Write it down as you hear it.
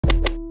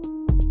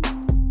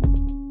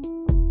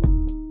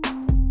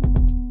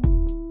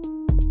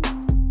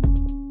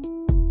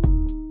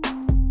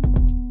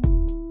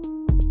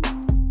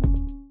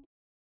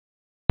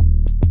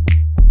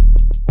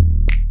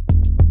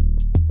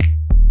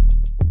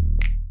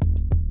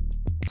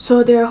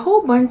So there are a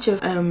whole bunch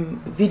of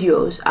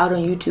videos out on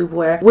YouTube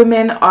where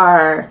women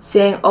are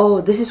saying,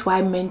 oh, this is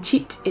why men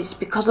cheat. It's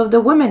because of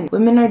the women.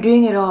 Women are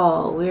doing it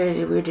all. We're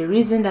the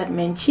reason that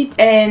men cheat.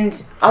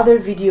 And other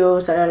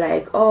videos that are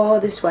like, oh,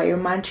 this is why your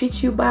man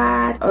treats you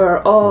bad.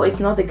 Or, oh, it's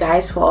not the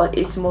guy's fault.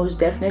 It's most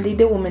definitely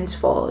the woman's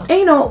fault. And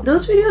you know,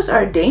 those videos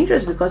are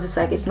dangerous because it's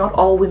like, it's not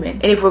all women.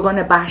 And if we're going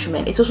to bash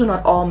men, it's also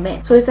not all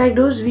men. So it's like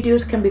those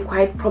videos can be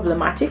quite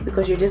problematic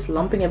because you're just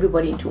lumping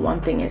everybody into one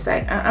thing. It's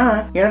like,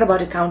 you're not about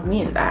to count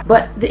me in that.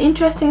 But the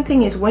interesting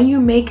thing is when you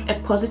make a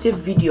positive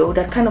video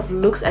that kind of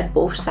looks at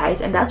both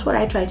sides, and that's what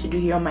I try to do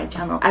here on my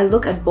channel. I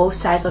look at both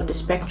sides of the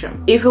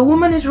spectrum. If a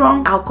woman is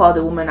wrong, I'll call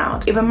the woman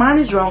out. If a man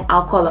is wrong,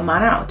 I'll call the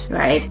man out,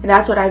 right? And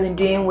that's what I've been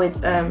doing with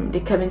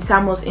the Kevin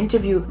Samuels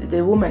interview,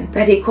 the woman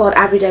that he called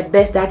average at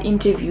best, that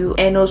interview,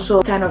 and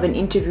also kind of an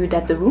interview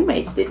that the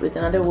roommates did with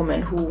another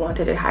woman who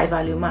wanted a high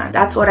value man.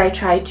 That's what I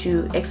try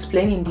to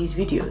explain in these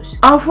videos.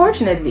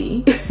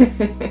 Unfortunately,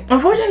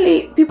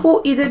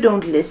 people either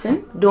don't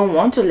listen, don't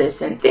want to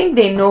listen, think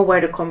they know where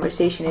the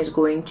conversation is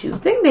going to,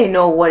 think they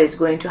know what is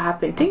going to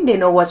happen, think they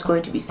know what's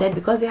going to be said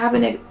because they have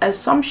an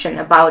assumption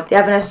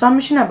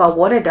about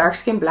what a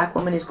dark-skinned black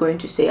woman is going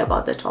to say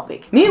about the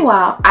topic.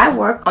 Meanwhile, I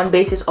work on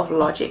basis of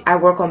logic. I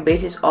work on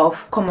basis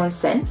of common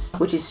sense,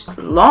 which is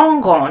long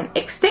gone,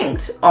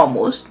 extinct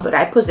almost, but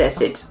I possess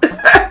it.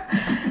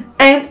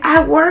 And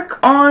I work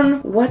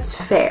on what's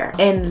fair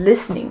and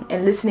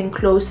listening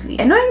closely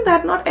and knowing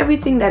that not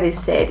everything that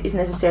is said is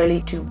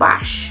necessarily to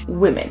bash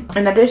women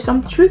and that there's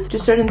some truth to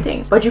certain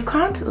things, but you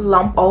can't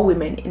lump all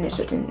women in a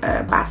certain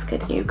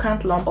basket. You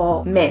can't lump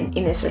all men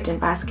in a certain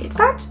basket.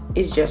 That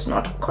is just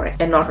not correct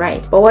and not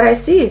right. But what I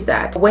see is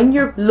that when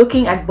you're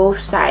looking at both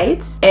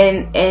sides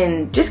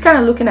and just kind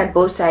of looking at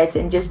both sides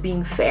and just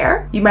being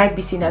fair, you might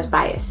be seen as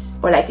biased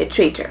or like a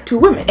traitor to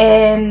women.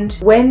 And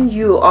when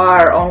you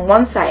are on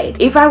one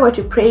side, if I were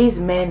to praise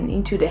men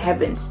into the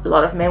heavens, a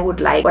lot of men would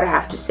like what I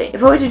have to say.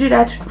 If I were to do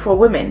that for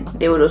women,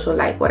 they would also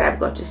like what I've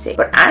got to say.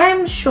 But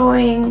I'm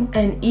showing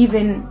an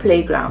even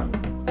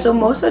playground. So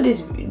most of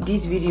these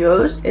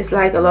videos, it's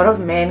like a lot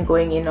of men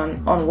going in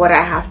on what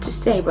I have to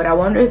say, but I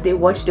wonder if they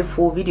watch the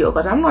full video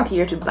because I'm not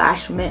here to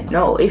bash men.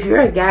 No, if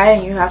you're a guy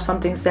and you have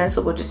something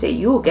sensible to say,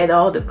 you'll get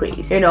all the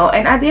praise, you know.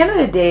 And at the end of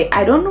the day,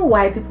 I don't know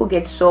why people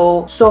get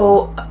so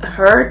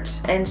hurt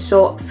and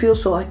feel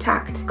so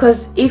attacked,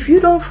 because if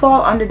you don't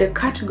fall under the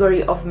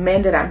category of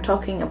men that I'm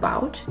talking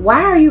about,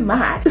 why are you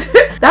mad?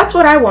 That's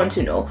what I want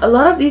to know. A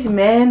lot of these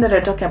men that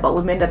are talking about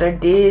women that are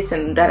this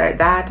and that are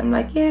that, I'm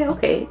like, yeah,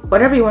 okay,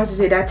 whatever he wants to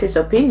say, that's his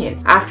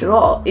opinion. After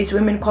all, it's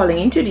women calling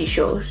into these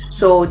shows,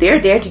 so they're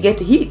there to get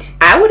the heat.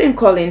 I wouldn't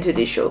call into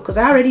this show because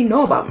I already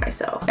know about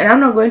myself, and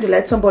I'm not going to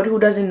let somebody who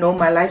doesn't know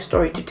my life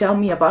story to tell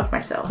me about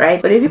myself, right?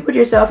 But if you put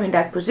yourself in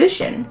that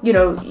position, you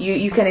know,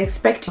 you can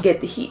expect to get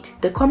the heat.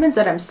 The comments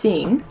that I'm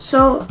seeing,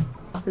 so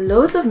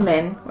loads of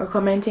men were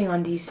commenting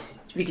on these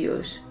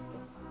videos.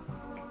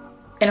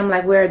 And I'm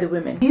like, where are the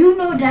women? You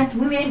know that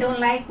women don't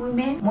like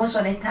women most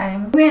of the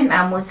time. Women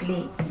are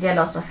mostly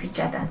jealous of each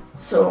other.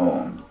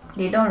 So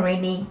they don't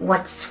really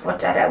watch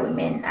what other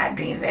women are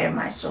doing very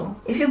much. So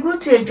if you go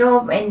to a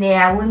job and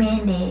there are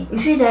women, you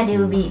see that they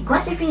will be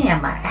gossiping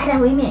about other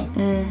women.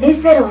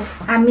 Instead of,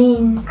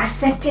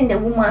 accepting the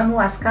woman who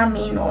has come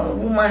in, or a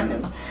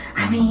woman,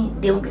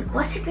 they will be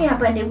gossiping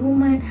about the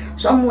woman.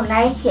 Some will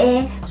like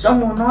her,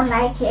 some will not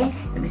like her.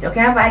 They'll be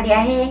talking about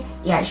their hair,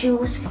 their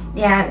shoes,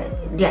 their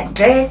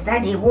dress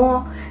that they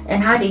wore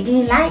and how they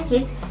didn't like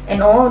it,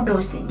 and all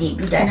those they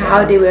do that. And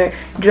how they were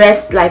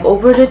dressed like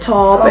over the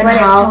top, and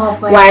how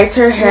why is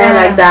her hair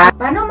like that.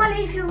 But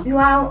normally if you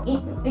are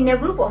in a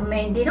group of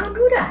men, they don't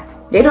do that.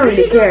 They don't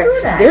really care.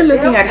 They're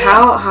looking at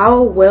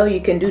how well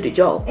you can do the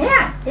job.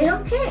 Yeah, they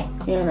don't care.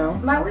 You know.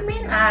 But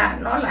women are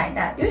not like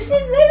that. You see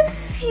very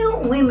few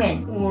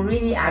women who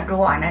really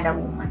adore another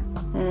woman.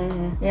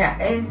 Yeah,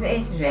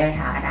 it's very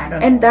hard. I don't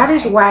know. And that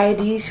is why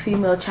these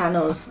female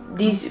channels,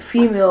 these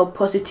female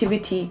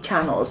positivity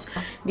channels,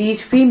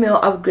 these female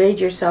upgrade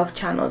yourself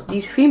channels,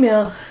 these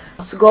female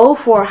go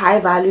for high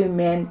value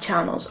men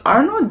channels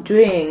are not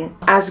doing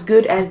as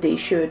good as they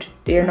should.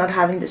 They are not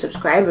having the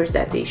subscribers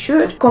that they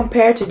should,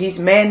 compared to these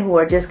men who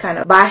are just kind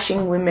of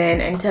bashing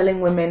women and telling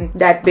women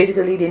that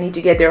basically they need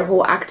to get their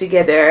whole act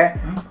together.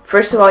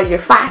 First of all, you're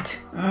fat.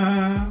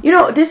 You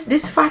know,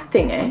 this fat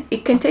thing,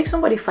 it can take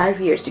somebody 5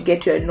 years to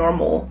get to a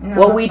normal,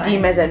 what we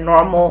deem as a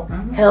normal,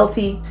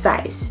 healthy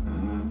size.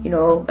 You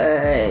know,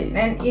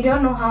 and you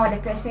don't know how the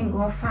person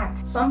got fat.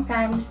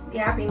 Sometimes they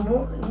have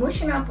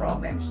emotional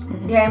problems.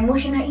 They are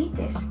emotional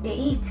eaters. They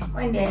eat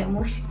when they are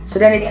emotional. So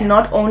then it's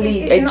not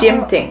only a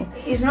gym thing.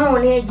 It's not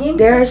only a gym.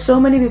 There are so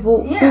many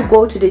people who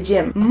go to the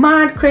gym,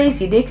 mad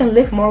crazy. They can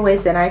lift more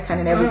weights than I can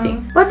and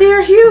everything, but they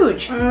are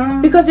huge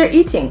because they're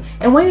eating.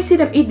 And when you see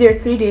them eat their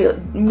 3-day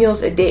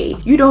meals a day,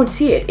 you don't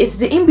see it. It's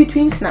the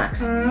in-between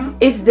snacks.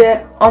 It's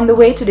the on the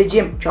way to the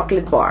gym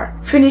chocolate bar,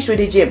 finished with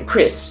the gym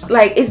crisps.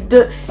 Like it's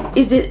the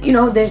you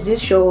know, there's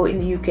this show in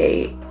the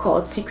UK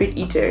called Secret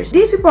Eaters.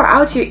 These people are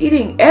out here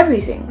eating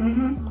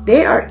everything.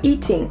 they are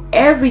eating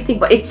everything,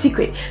 but it's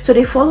secret. So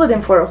they follow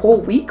them for a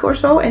whole week or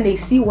so, and they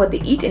see what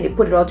they eat, and they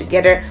put it all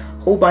together,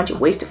 whole bunch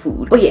of wasted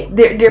food. But yeah,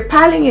 they're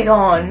piling it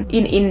on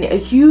in a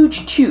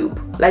huge tube,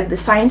 like the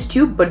science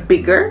tube, but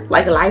bigger,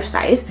 like life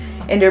size.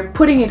 And they're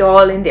putting it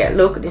all in there.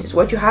 Look, this is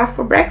what you have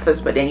for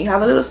breakfast, but then you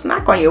have a little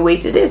snack on your way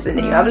to this, and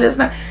then you have a little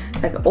snack.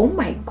 It's like, oh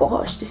my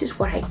gosh, this is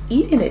what I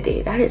eat in a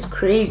day. That is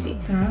crazy.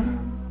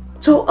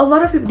 So a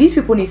lot of people, these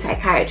people need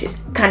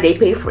psychiatrists. Can they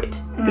pay for it?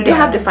 Do they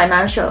have the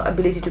financial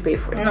ability to pay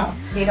for it? No,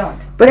 they don't.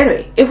 But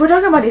anyway, if we're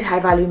talking about these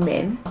high value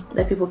men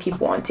that people keep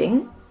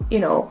wanting, you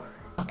know,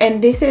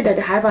 and they say that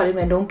the high value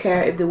men don't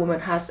care if the woman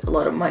has a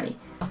lot of money.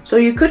 So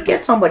you could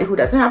get somebody who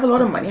doesn't have a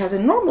lot of money, has a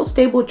normal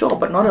stable job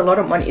but not a lot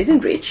of money,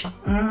 isn't rich,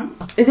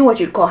 isn't what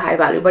you'd call high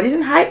value, but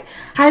isn't high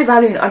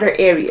value in other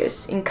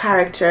areas, in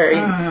character,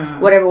 in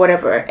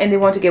whatever, and they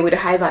want to get with a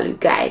high value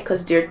guy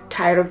because they're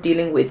tired of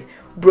dealing with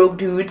broke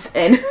dudes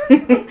and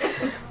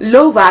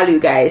low value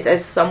guys,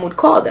 as some would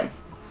call them,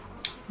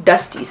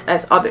 dusties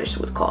as others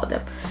would call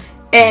them.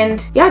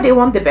 And yeah, they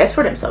want the best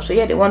for themselves. So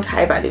yeah, they want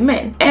high value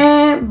men.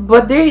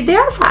 But they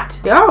are fat.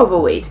 They are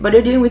overweight. But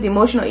they're dealing with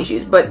emotional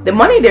issues. But the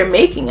money they're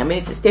making, I mean,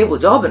 it's a stable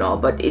job and all,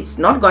 but it's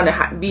not going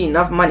to be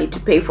enough money to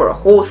pay for a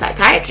whole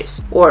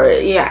psychiatrist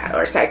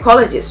or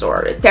psychologist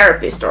or a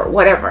therapist or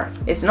whatever.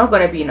 It's not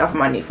going to be enough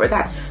money for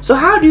that. So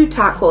how do you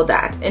tackle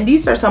that? And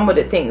these are some of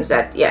the things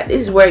that, yeah,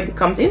 this is where it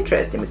becomes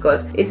interesting,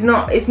 because it's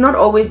not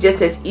always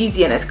just as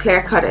easy and as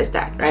clear cut as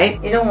that,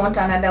 right? You don't want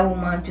another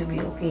woman to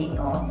be okay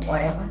or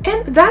whatever.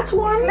 And that's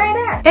one. It's like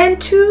that. And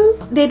two,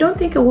 they don't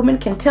think a woman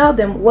can tell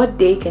them what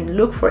they can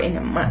look for in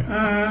a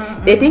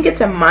man. They think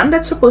it's a man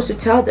that's supposed to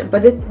tell them.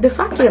 But the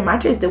fact of the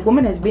matter is, the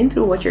woman has been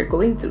through what you're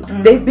going through.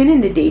 They've been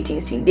in the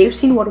dating scene. They've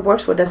seen what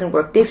works, what doesn't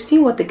work. They've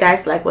seen what the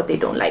guys like, what they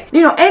don't like.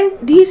 You know, and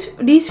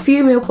these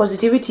female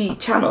positivity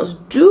channels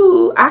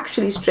do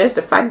actually stress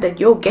the fact that,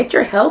 yo, get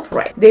your health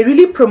right. They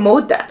really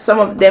promote that. Some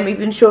of them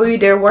even show you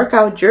their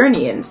workout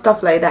journey and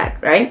stuff like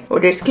that, right? Or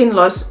their skin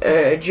loss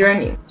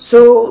journey.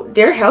 So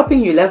they're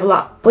helping you level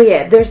up. But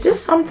yeah, there's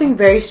just something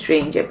very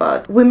strange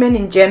about women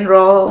in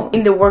general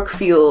in the work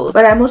field.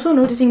 But I'm also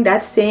noticing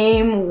that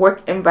same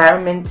work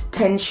environment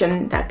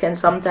tension that can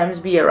sometimes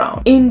be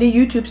around in the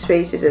YouTube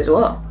spaces as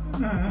well.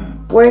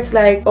 Where it's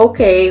like,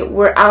 okay,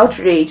 we're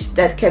outraged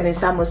that Kevin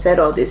Samuel said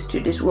all this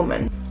to this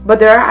woman. But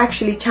there are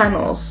actually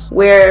channels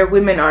where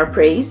women are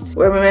praised,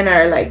 where women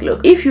are like, look,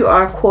 if you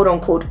are quote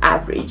unquote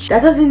average,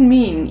 that doesn't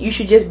mean you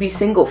should just be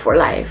single for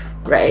life,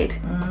 right?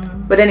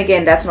 But then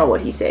again, that's not what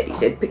he said. He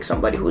said pick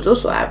somebody who's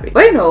also average.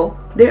 But you know,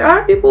 there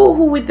are people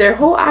who with their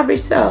whole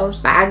average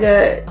selves bag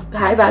a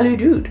high value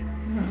dude.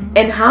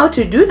 And how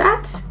to do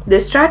that, the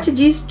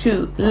strategies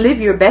to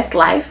live your best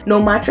life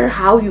no matter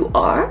how you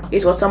are,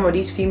 is what some of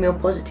these female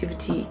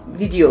positivity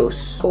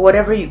videos, or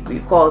whatever you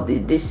call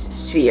this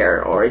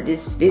sphere or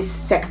this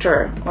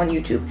sector on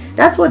YouTube,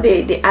 that's what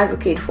they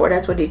advocate for.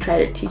 That's what they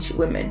try to teach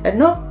women, that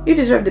no, you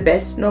deserve the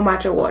best no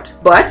matter what,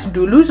 but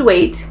do lose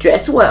weight,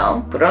 dress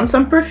well, put on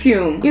some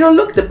perfume, you know,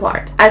 look the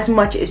part as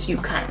much as you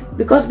can,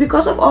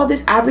 because of all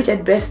this average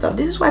at best stuff.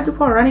 This is why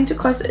people are running to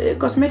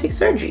cosmetic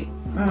surgery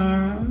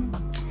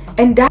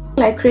and dying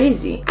like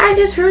crazy. I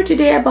just heard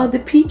today about the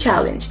pee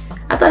challenge.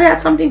 I thought it had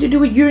something to do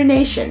with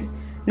urination.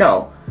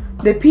 No,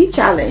 the pee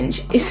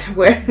challenge is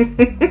where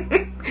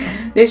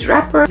this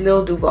rapper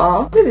Lil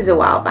Duval, this is a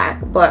while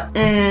back, but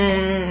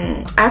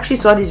I actually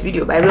saw this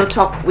video by Real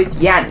Talk with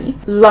Yanni.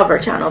 Love her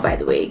channel, by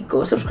the way.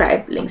 Go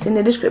subscribe, links in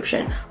the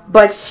description.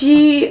 But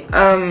she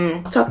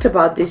talked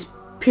about this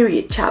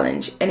period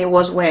challenge, and it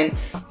was when,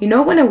 you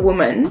know, when a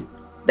woman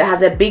that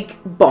has a big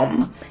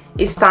bum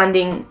is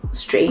standing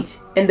straight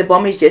and the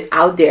bum is just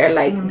out there,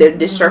 like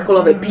the circle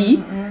of a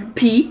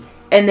P,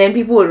 and then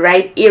people would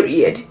write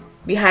period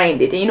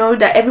behind it. And you know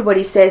that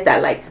everybody says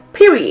that, like,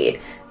 period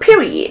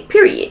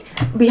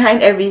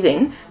behind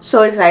everything.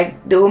 So it's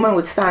like the woman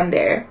would stand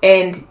there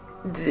and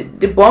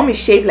the bum is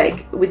shaped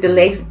like, with the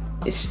legs,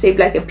 it's shaped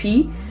like a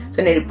P.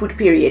 So then they put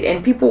period,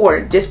 and people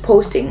were just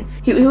posting.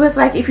 He was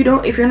like, if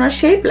you're not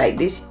shaped like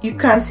this, you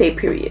can't say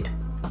period.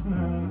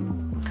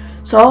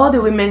 So all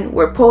the women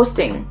were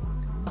posting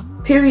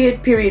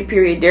period,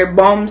 their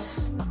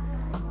bums,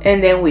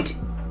 and then with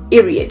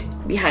period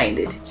behind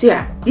it. So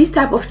yeah, these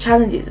type of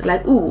challenges,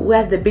 like, ooh, who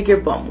has the bigger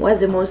bum? Where's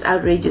the most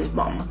outrageous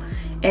bum?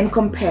 And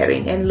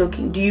comparing and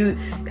looking,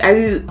 are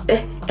you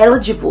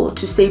eligible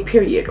to say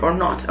period or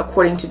not,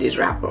 according to this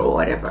rapper or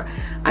whatever.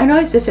 I know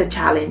it's just a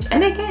challenge.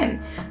 And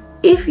again,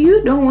 if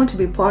you don't want to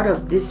be part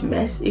of this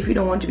mess, if you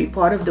don't want to be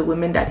part of the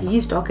women that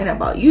he's talking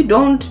about, you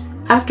don't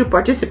have to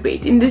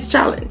participate in this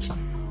challenge.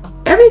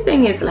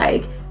 Everything is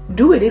like,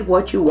 do with it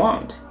what you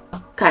want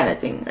kind of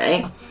thing,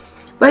 right?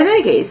 But in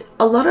any case,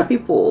 a lot of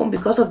people,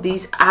 because of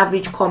these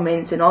average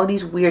comments and all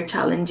these weird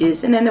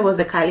challenges, and then there was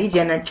the Kylie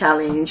Jenner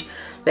challenge,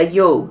 like,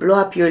 yo, blow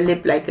up your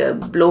lip like a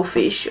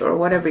blowfish or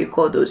whatever you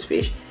call those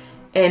fish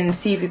and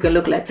see if you can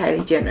look like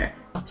Kylie Jenner.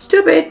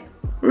 Stupid,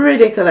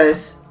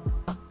 ridiculous.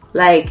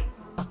 Like,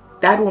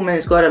 that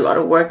woman's got a lot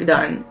of work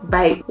done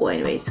by, well,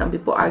 anyway, some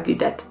people argue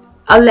that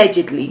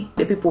allegedly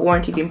the people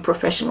weren't even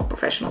professional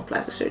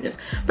plastic surgeons.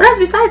 But that's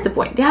besides the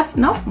point. They have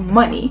enough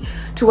money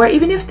to where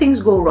even if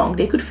things go wrong,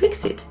 they could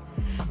fix it.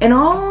 And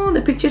all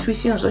the pictures we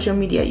see on social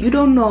media, you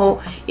don't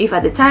know if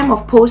at the time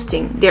of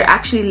posting they're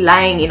actually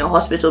lying in a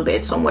hospital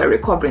bed somewhere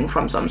recovering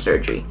from some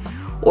surgery,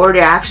 or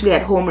they're actually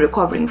at home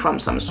recovering from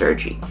some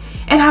surgery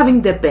and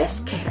having the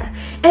best care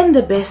and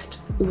the best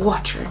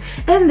water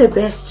and the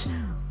best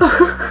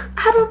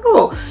I don't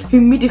know,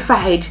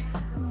 humidified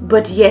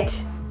but yet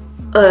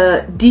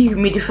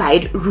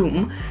dehumidified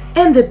room,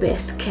 and the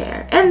best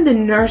care, and the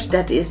nurse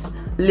that is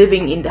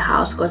living in the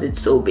house because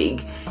it's so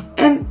big,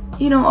 and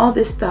you know, all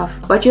this stuff.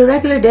 But your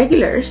regular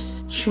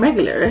degulars,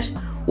 schmegulars,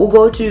 will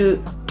go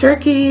to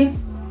Turkey,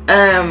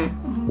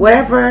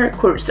 wherever,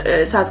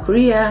 South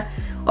Korea,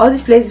 all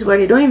these places where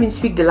they don't even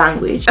speak the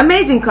language.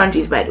 Amazing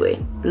countries, by the way.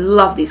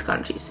 Love these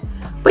countries.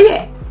 But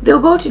yeah, they'll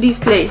go to these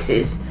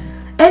places,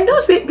 and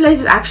those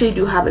places actually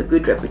do have a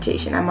good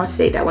reputation. I must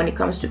say that when it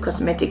comes to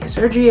cosmetic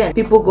surgery, and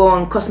people go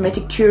on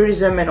cosmetic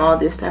tourism and all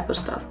this type of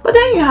stuff. But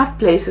then you have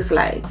places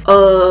like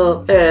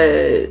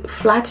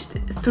flat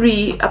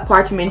 3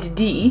 apartment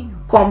D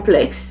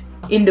complex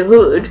in the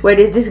hood where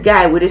there's this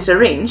guy with a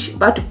syringe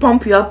about to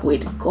pump you up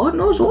with God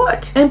knows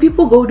what. And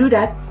people go do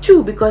that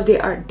too because they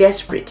are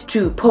desperate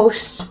to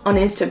post on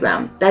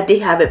Instagram that they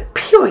have a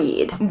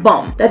period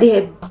bomb, that they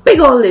have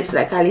big old lips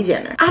like Kylie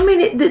Jenner. I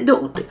mean,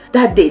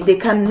 that they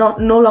cannot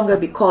no longer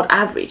be called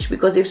average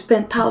because they've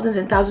spent thousands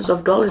and thousands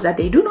of dollars that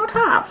they do not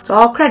have. It's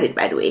all credit,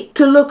 by the way,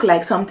 to look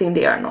like something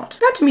they are not.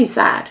 That to me is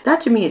sad. That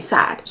to me is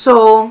sad.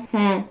 So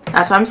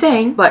that's what I'm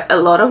saying. But a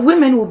lot of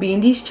women will be in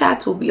these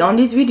chats, will be on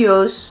these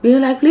videos,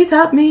 being like, please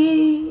help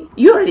me.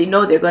 You already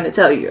know they're going to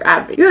tell you you're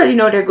average. You already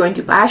know they're going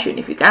to bash you, and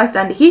if you can't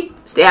stand the heat,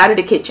 stay out of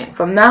the kitchen.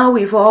 From now,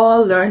 we've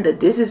all learned that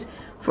this is,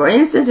 for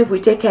instance, if we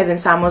take Kevin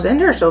Samuels, and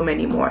there are so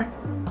many more,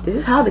 this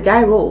is how the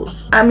guy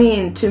rolls. I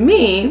mean, to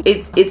me,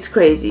 it's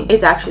crazy.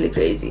 It's actually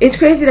crazy. It's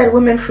crazy that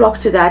women flock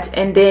to that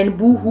and then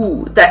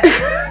boo-hoo that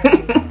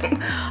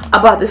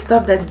about the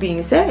stuff that's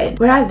being said.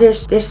 Whereas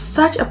there's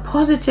such a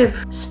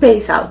positive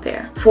space out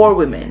there for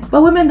women.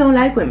 But women don't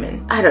like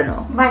women. I don't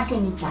know.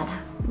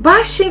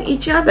 Bashing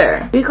each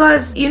other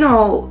because, you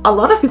know, a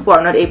lot of people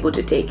are not able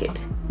to take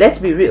it. Let's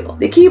be real.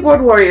 The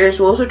keyboard warriors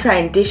will also try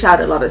and dish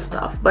out a lot of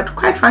stuff. But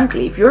quite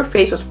frankly, if your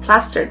face was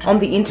plastered on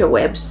the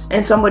interwebs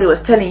and somebody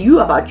was telling you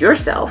about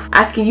yourself,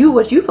 asking you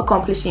what you've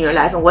accomplished in your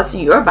life and what's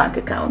in your bank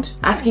account,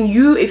 asking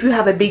you if you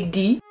have a big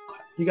D.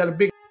 You got a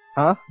big...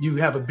 Huh? You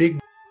have a big...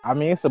 I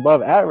mean, it's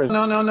above average.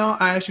 No.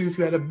 I asked you if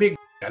you had a big...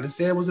 I didn't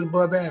say it was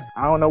above average.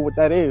 I don't know what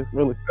that is,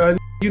 really.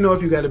 You know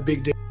if you got a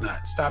big dick or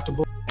not. Stop the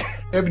bull.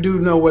 Every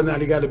dude know whether or not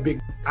he got a big...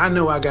 I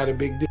know I got a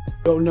big dick.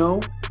 You don't know?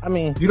 I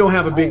mean... You don't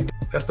have a big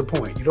dick. That's the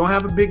point. You don't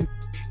have a big...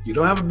 You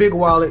don't have a big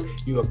wallet.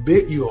 You're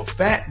a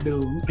fat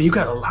dude. And you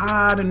got a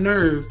lot of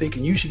nerve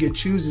thinking you should get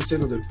choosing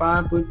centers at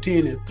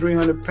 5'10" and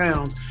 300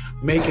 pounds,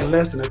 making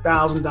less than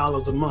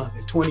 $1,000 a month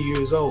at 20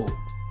 years old.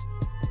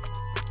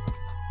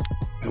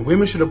 And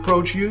women should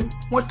approach you.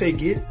 What they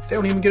get, they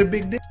don't even get a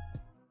big dick.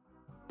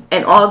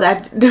 And all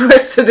that, the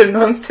rest of the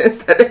nonsense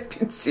that I've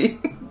been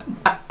seeing.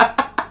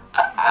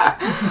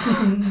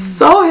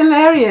 So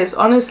hilarious.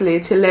 Honestly,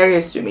 it's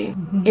hilarious to me.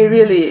 It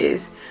really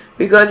is.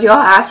 Because y'all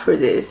asked for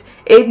this.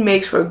 It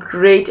makes for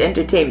great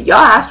entertainment. Y'all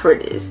asked for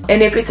this.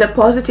 And if it's a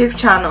positive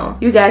channel,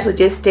 you guys will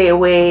just stay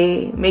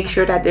away. Make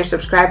sure that their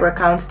subscriber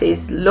count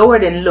stays lower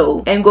than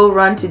low. And go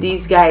run to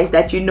these guys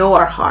that you know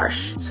are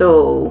harsh.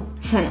 So...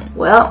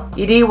 well,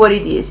 it is what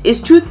it is.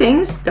 It's two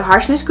things. The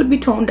harshness could be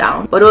toned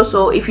down, but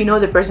also if you know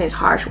the person is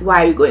harsh,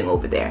 why are you going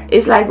over there?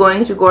 It's like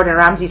going to Gordon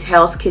Ramsay's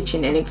Hell's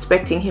Kitchen and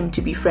expecting him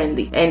to be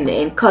friendly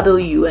and cuddle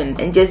you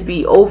and just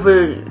be over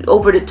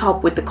the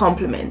top with the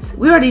compliments.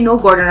 We already know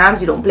Gordon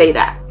Ramsay don't play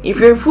that. If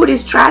your food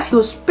is trash,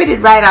 he'll spit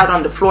it right out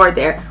on the floor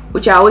there,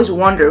 which I always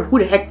wonder who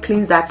the heck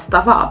cleans that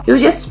stuff up. He'll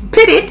just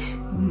spit it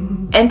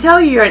and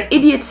tell you you're an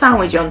idiot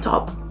sandwich on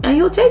top, and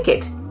you'll take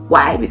it.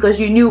 Why? Because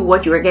you knew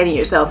what you were getting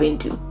yourself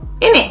into.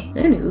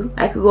 Anywho,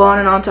 I could go on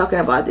and on talking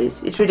about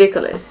this. It's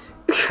ridiculous.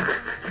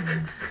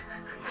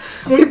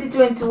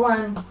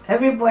 2021,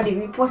 everybody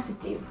be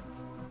positive.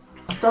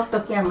 Stop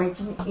talking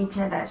about each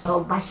other.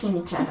 Stop bashing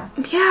each other.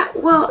 Yeah,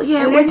 well,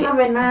 yeah. Let's have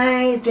a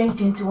nice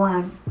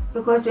 2021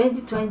 because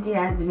 2020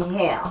 has been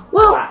hell.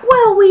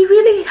 Well, we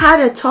really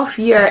had a tough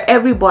year,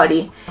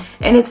 everybody,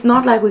 and it's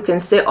not like we can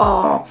say,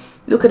 "Oh,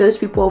 look at those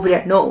people over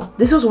there." No,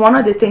 this was one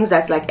of the things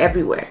that's like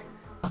everywhere.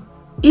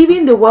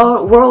 Even the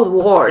world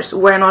wars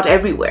were not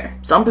everywhere.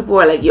 Some people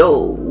were like,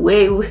 "Yo,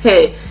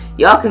 wait,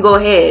 y'all can go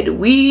ahead.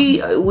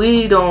 We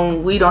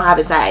don't have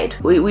a side.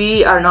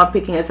 We are not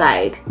picking a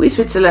side. We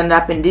Switzerland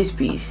up in this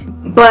piece."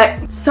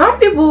 But some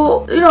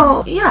people, you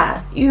know,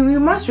 yeah, you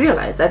must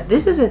realize that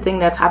this is a thing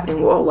that's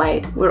happening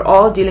worldwide. We're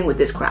all dealing with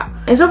this crap,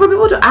 and so for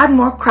people to add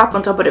more crap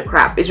on top of the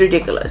crap is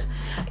ridiculous.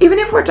 Even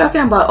if we're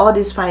talking about all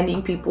this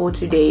finding people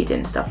to date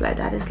and stuff like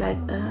that, it's like,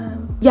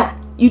 yeah.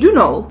 You do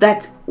know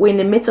that we're in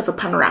the midst of a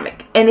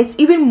panoramic, and it's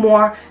even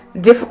more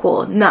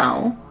difficult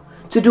now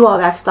to do all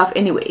that stuff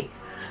anyway.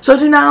 So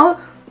to now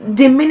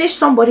diminish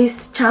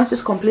somebody's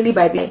chances completely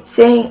by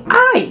saying,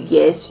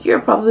 yes, you're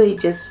probably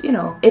just,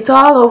 it's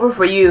all over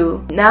for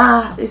you.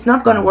 Nah, it's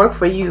not gonna work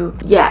for you.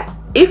 Yeah.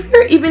 If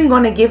you're even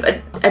gonna give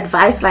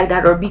advice like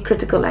that or be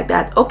critical like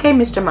that, okay,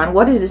 Mr. Man,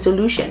 what is the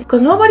solution?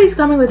 Because nobody's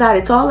coming with that.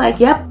 It's all like,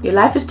 yep, your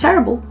life is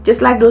terrible.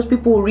 Just like those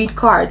people who read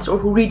cards or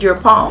who read your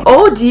palm.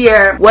 Oh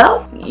dear,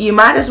 well, you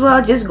might as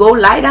well just go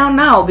lie down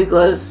now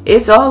because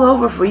it's all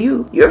over for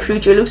you. Your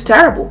future looks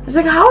terrible. It's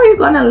like, how are you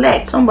gonna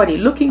let somebody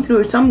looking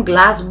through some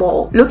glass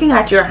ball, looking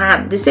at your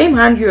hand, the same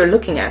hand you're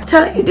looking at,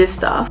 telling you this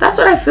stuff? That's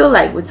what I feel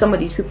like with some of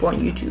these people on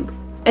YouTube.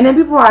 And then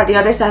people are on the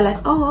other side like,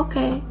 oh,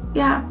 okay,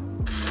 yeah,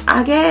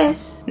 I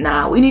guess.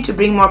 Nah, we need to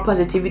bring more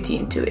positivity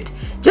into it.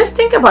 Just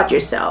think about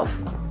yourself.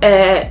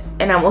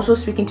 And I'm also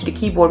speaking to the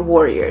keyboard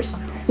warriors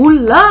who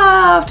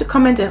love to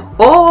comment a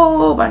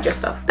whole bunch of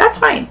stuff. That's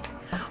fine.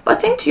 But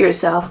think to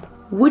yourself,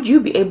 would you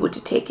be able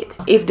to take it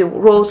if the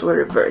roles were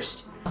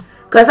reversed?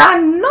 Because I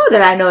know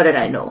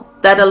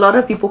that a lot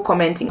of people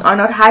commenting are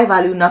not high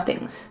value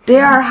nothings. They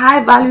are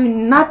high value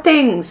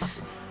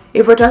nothings.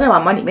 If we're talking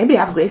about money, maybe they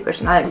have great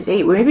personalities.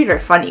 Hey, maybe they're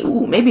funny.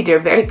 Ooh, maybe they're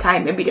very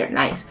kind. Maybe they're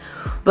nice.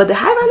 But the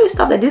high value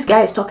stuff that this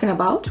guy is talking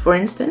about, for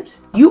instance,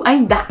 you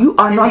ain't that. You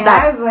are not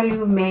that. High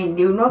value men,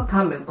 they will not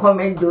come and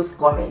comment those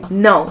comments.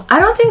 No, I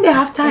don't think they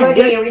have time. But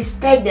they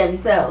respect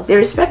themselves. They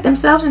respect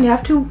themselves and they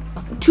have too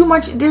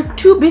much. They're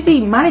too busy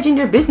managing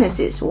their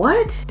businesses.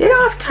 What? They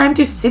don't have time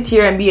to sit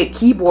here and be a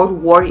keyboard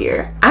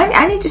warrior.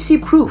 I need to see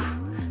proof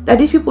that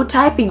these people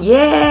typing,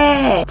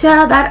 yeah,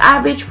 tell that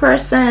average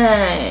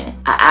person.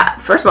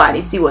 First of all, I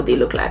need to see what they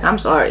look like. I'm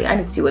sorry, I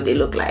need to see what they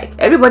look like.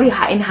 Everybody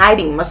in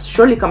hiding must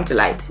surely come to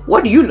light.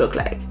 What do you look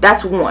like?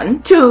 That's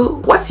one.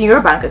 Two, what's in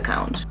your bank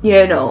account?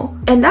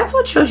 And that's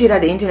what shows you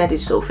that the internet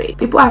is so fake.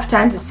 People have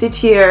time to sit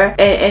here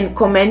and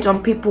comment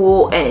on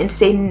people and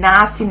say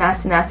nasty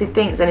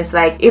things. And it's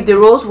like, if the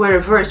roles were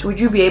reversed, would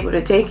you be able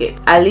to take it?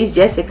 At least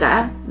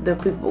Jessica,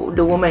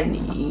 the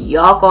woman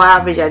y'all call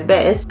average at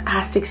best,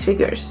 has 6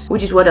 figures,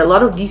 which is what a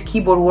lot of these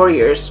keyboard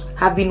warriors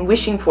have been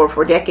wishing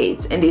for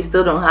decades, and they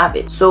still don't have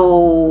it. So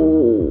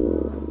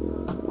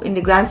in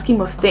the grand scheme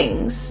of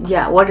things,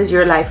 yeah, what does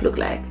your life look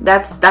like?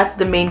 That's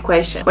the main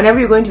question. Whenever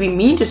you're going to be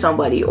mean to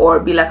somebody or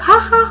be like, ha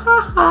ha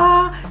ha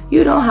ha,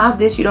 you don't have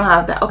this, you don't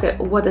have that. Okay,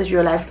 what does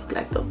your life look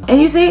like though? And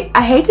you say,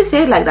 I hate to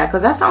say it like that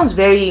because that sounds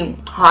very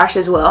harsh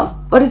as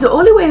well, but it's the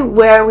only way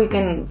where we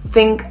can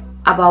think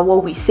about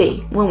what we say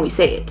when we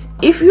say it.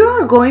 If you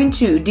are going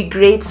to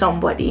degrade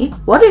somebody,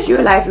 what does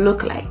your life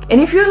look like?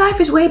 And if your life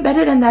is way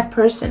better than that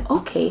person,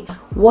 okay,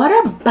 what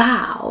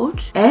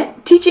about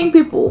teaching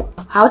people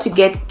how to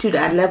get to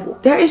that level?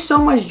 There is so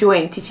much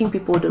joy in teaching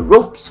people the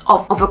ropes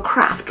of a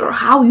craft or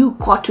how you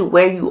got to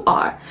where you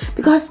are.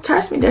 Because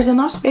trust me, there's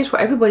enough space for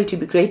everybody to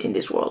be great in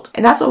this world.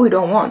 And that's what we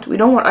don't want. We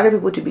don't want other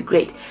people to be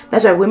great.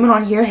 That's why women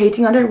on here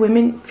hating other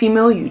women,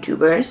 female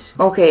YouTubers,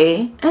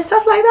 okay, and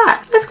stuff like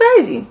that. That's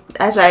crazy.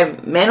 That's why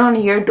men on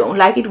here don't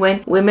like it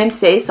when women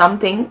say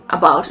something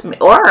about,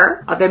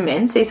 or other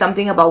men say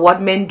something about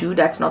what men do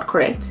that's not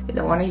correct. They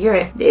don't want to hear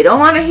it. They don't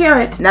want to hear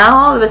it. Now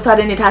all of a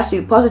sudden it has to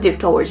be positive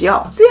towards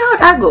y'all. See how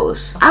that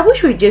goes. I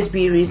wish we'd just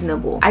be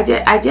reasonable.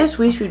 I just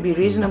wish we'd be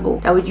reasonable.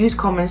 That would use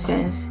common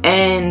sense,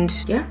 and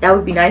yeah, that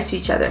would be nice to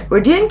each other.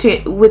 We're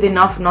dealing with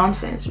enough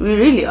nonsense. We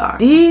really are.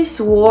 These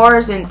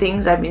wars and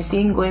things I've been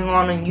seeing going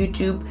on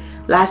YouTube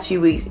last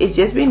few weeks, it's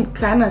just been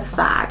kind of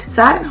sad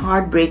and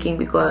heartbreaking,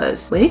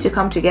 because we need to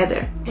come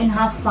together and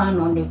have fun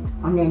on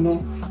the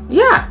net.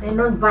 Yeah, they're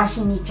not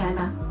bashing each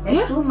other.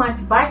 There's too much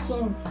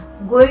bashing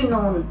going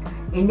on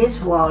in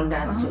this world,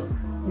 and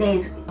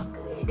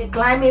the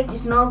climate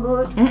is not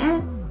good.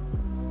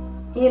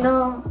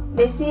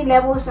 The sea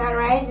levels are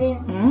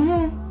rising.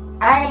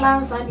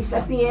 Islands are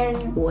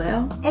disappearing.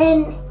 Well,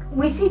 and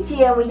we sit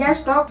here, we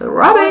just talk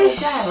rubbish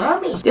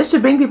just to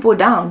bring people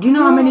down. Do you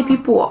know how many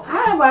people?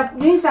 How about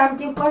doing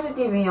something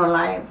positive in your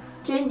life?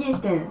 Changing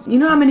things. You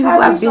know how many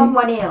people have been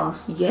somebody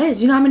else? Yes,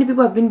 you know how many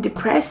people have been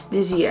depressed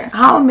this year?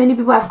 How many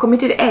people have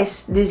committed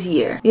S this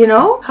year? You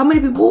know? How many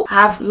people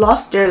have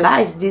lost their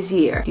lives this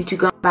year due to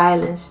gun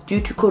violence,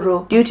 due to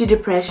corruption, due to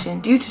depression,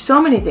 due to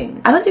so many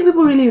things? I don't think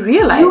people really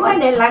realize you are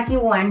the lucky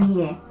one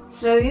here.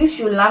 So you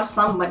should love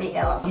somebody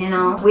else,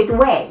 with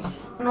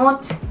words,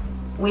 not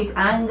with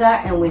anger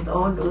and with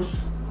all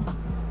those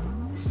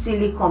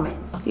silly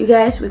comments. You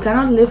guys, we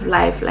cannot live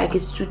life like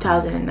it's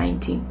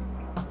 2019.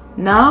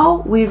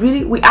 Now we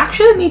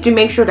actually need to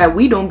make sure that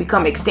we don't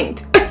become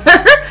extinct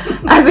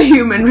as a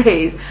human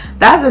race.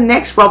 That's the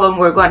next problem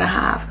we're gonna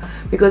have,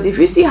 because if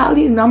you see how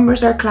these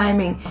numbers are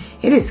climbing,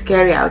 it is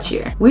scary out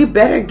here. We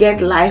better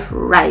get life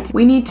right.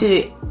 We need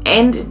to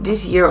end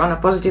this year on a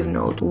positive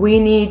note. We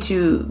need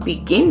to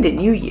begin the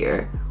new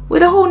year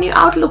with a whole new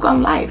outlook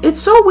on life.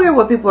 It's so weird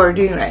what people are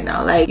doing right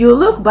now. Like, you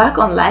look back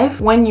on life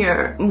when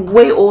you're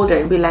way older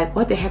and be like,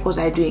 what the heck was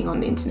I doing on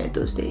the internet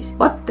those days?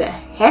 What the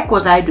heck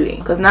was I doing?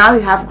 Because now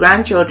you have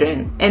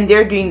grandchildren and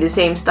they're doing the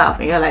same stuff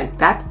and you're like,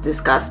 that's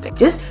disgusting.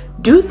 Just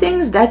do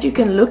things that you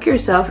can look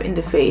yourself in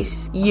the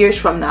face years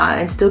from now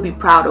and still be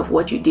proud of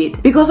what you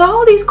did. Because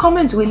all these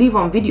comments we leave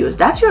on videos,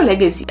 that's your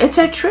legacy. It's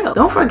a trail.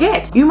 Don't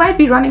forget, you might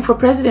be running for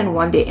president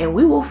one day and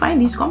we will find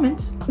these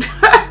comments.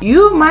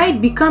 You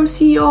might become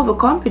CEO of a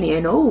company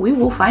and we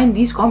will find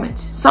these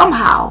comments.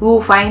 Somehow we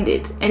will find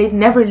it and it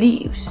never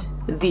leaves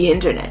the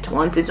internet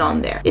once it's on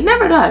there. It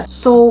never does.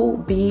 So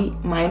be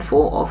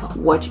mindful of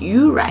what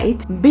you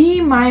write.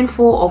 Be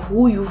mindful of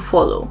who you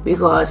follow,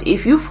 because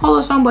if you follow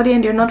somebody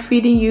and they're not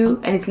feeding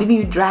you and it's leaving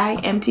you dry,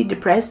 empty,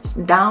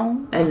 depressed,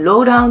 down and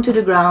low down to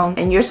the ground,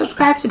 and you're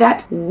subscribed to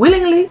that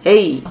willingly,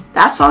 hey,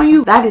 that's on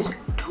you. That is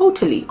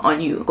totally on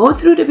you. Go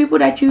through the people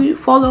that you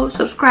follow,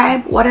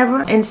 subscribe,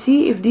 whatever, and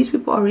see if these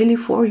people are really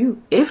for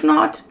you. If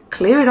not,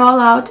 clear it all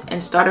out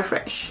and start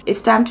afresh.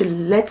 It's time to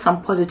let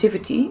some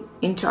positivity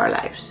into our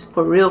lives.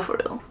 For real, for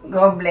real.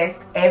 God bless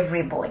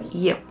everybody.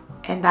 Yep.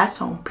 And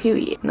that's on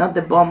period. Not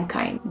the bomb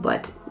kind,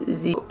 but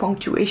the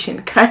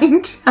punctuation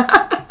kind.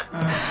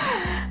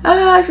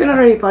 If you're not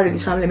already part of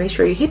this family, make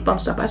sure you hit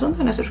thumbs up. As well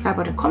as subscribe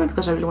button, comment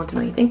because I really want to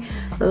know anything.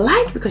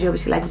 Like because you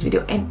obviously like this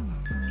video, and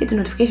hit the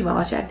notification bell.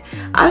 I'll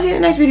see you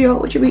in the next video,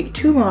 which will be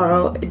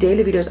tomorrow.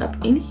 Daily videos up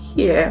in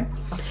here.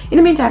 In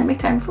the meantime, make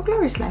time for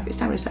glorious life. It's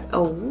time to start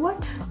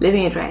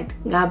living it right.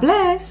 God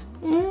bless.